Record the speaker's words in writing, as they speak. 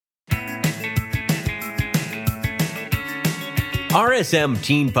RSM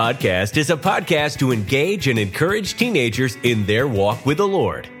Teen Podcast is a podcast to engage and encourage teenagers in their walk with the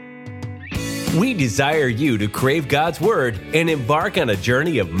Lord. We desire you to crave God's Word and embark on a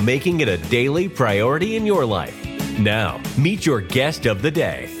journey of making it a daily priority in your life. Now, meet your guest of the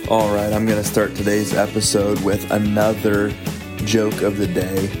day. All right, I'm going to start today's episode with another joke of the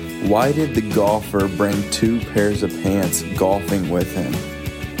day. Why did the golfer bring 2 pairs of pants golfing with him?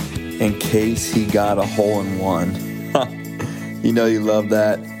 In case he got a hole-in-one. You know you love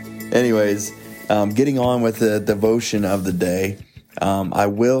that. Anyways, getting on with the devotion of the day, I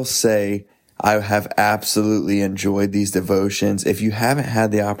will say I have absolutely enjoyed these devotions. If you haven't had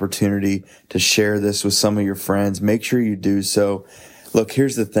the opportunity to share this with some of your friends, make sure you do so. Look,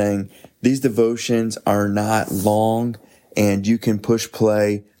 here's the thing. These devotions are not long, and you can push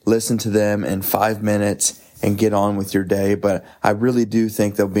play, listen to them in 5 minutes, and get on with your day. But I really do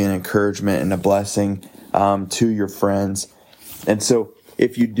think they'll be an encouragement and a blessing to your friends. And so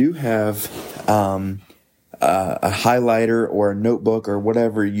if you do have a highlighter or a notebook or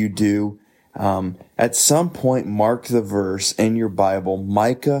whatever you do, at some point mark the verse in your Bible,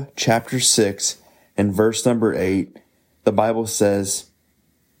 Micah chapter 6 and verse number 8. The Bible says,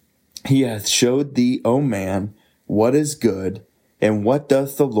 "He hath showed thee, O man, what is good, and what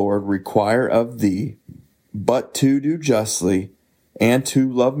doth the Lord require of thee, but to do justly, and to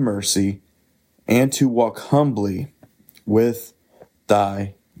love mercy, and to walk humbly with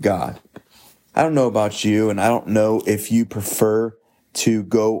thy God." I don't know about you, and I don't know if you prefer to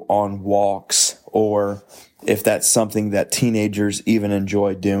go on walks or if that's something that teenagers even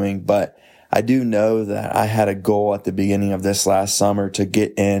enjoy doing, but I do know that I had a goal at the beginning of this last summer to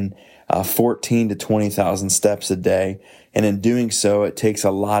get in 14 to 20,000 steps a day, and in doing so, it takes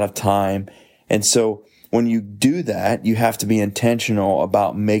a lot of time. And so when you do that, you have to be intentional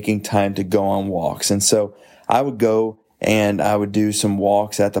about making time to go on walks. And so I would go and I would do some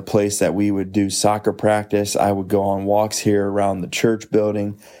walks at the place that we would do soccer practice. I would go on walks here around the church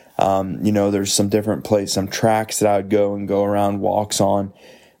building. There's some different places, some tracks that I would go and go around walks on.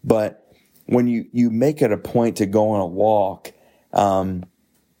 But when you make it a point to go on a walk,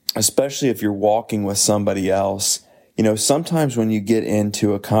 especially if you're walking with somebody else, sometimes when you get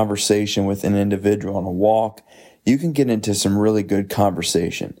into a conversation with an individual on a walk, you can get into some really good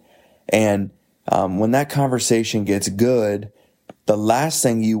conversation. And when that conversation gets good, the last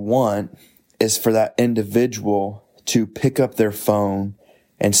thing you want is for that individual to pick up their phone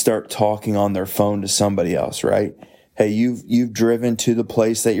and start talking on their phone to somebody else, right? Hey, you've driven to the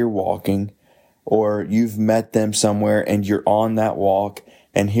place that you're walking, or you've met them somewhere and you're on that walk,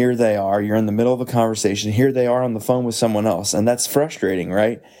 and here they are, you're in the middle of a conversation, here they are on the phone with someone else, and that's frustrating,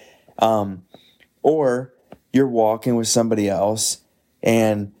 right? Or you're walking with somebody else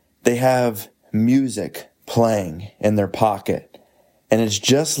and they have music playing in their pocket, and it's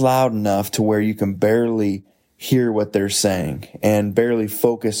just loud enough to where you can barely hear what they're saying and barely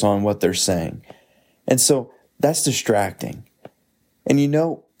focus on what they're saying. And so that's distracting. And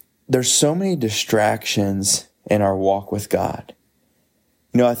there's so many distractions in our walk with God.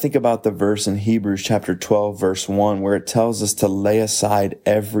 I think about the verse in Hebrews chapter 12, verse 1, where it tells us to lay aside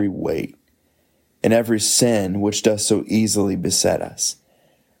every weight and every sin which does so easily beset us.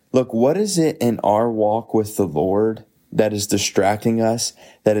 Look, what is it in our walk with the Lord that is distracting us,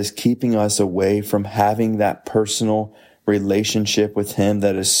 that is keeping us away from having that personal relationship with Him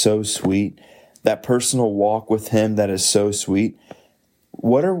that is so sweet, that personal walk with Him that is so sweet?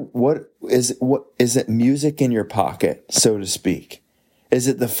 What is it music in your pocket, so to speak? Is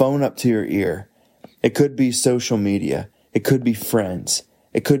it the phone up to your ear? It could be social media. It could be friends.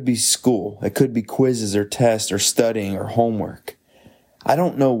 It could be school. It could be quizzes or tests or studying or homework. I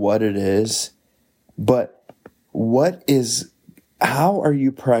don't know what it is, but how are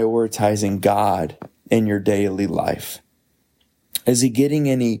you prioritizing God in your daily life? Is He getting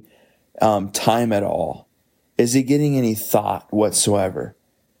any time at all? Is He getting any thought whatsoever?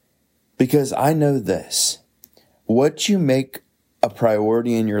 Because I know this, what you make a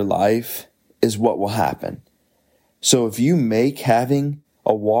priority in your life is what will happen. So if you make having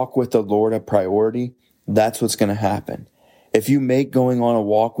a walk with the Lord a priority, that's what's going to happen. If you make going on a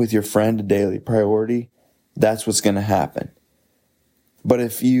walk with your friend a daily priority, that's what's going to happen. But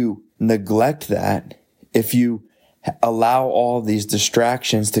if you neglect that, if you allow all these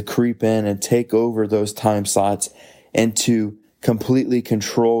distractions to creep in and take over those time slots and to completely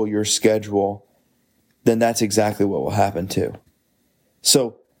control your schedule, then that's exactly what will happen too.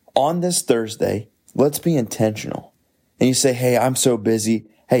 So on this Thursday, let's be intentional. And you say, hey, I'm so busy.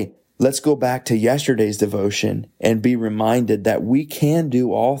 Hey, let's go back to yesterday's devotion and be reminded that we can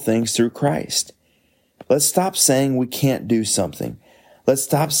do all things through Christ. Let's stop saying we can't do something. Let's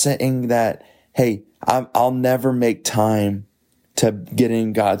stop saying that, hey, I'll never make time to get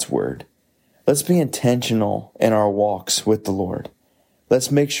in God's word. Let's be intentional in our walks with the Lord.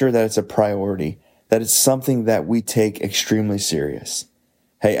 Let's make sure that it's a priority, that it's something that we take extremely serious.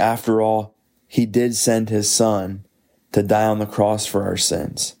 Hey, after all, He did send His Son to die on the cross for our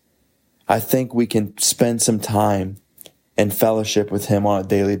sins. I think we can spend some time in fellowship with Him on a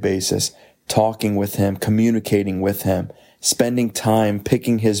daily basis, talking with Him, communicating with Him, spending time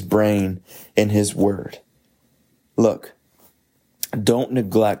picking His brain in His Word. Look, don't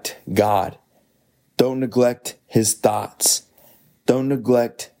neglect God. Don't neglect His thoughts. Don't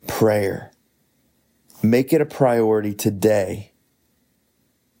neglect prayer. Make it a priority today,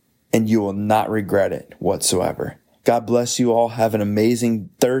 and you will not regret it whatsoever. God bless you all. Have an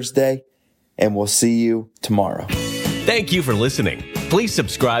amazing Thursday, and we'll see you tomorrow. Thank you for listening. Please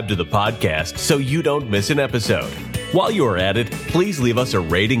subscribe to the podcast so you don't miss an episode. While you are at it, please leave us a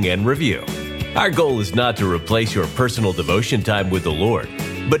rating and review. Our goal is not to replace your personal devotion time with the Lord,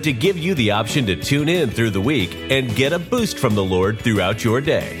 but to give you the option to tune in through the week and get a boost from the Lord throughout your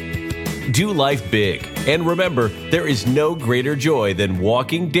day. Do life big, and remember, there is no greater joy than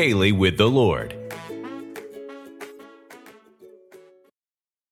walking daily with the Lord.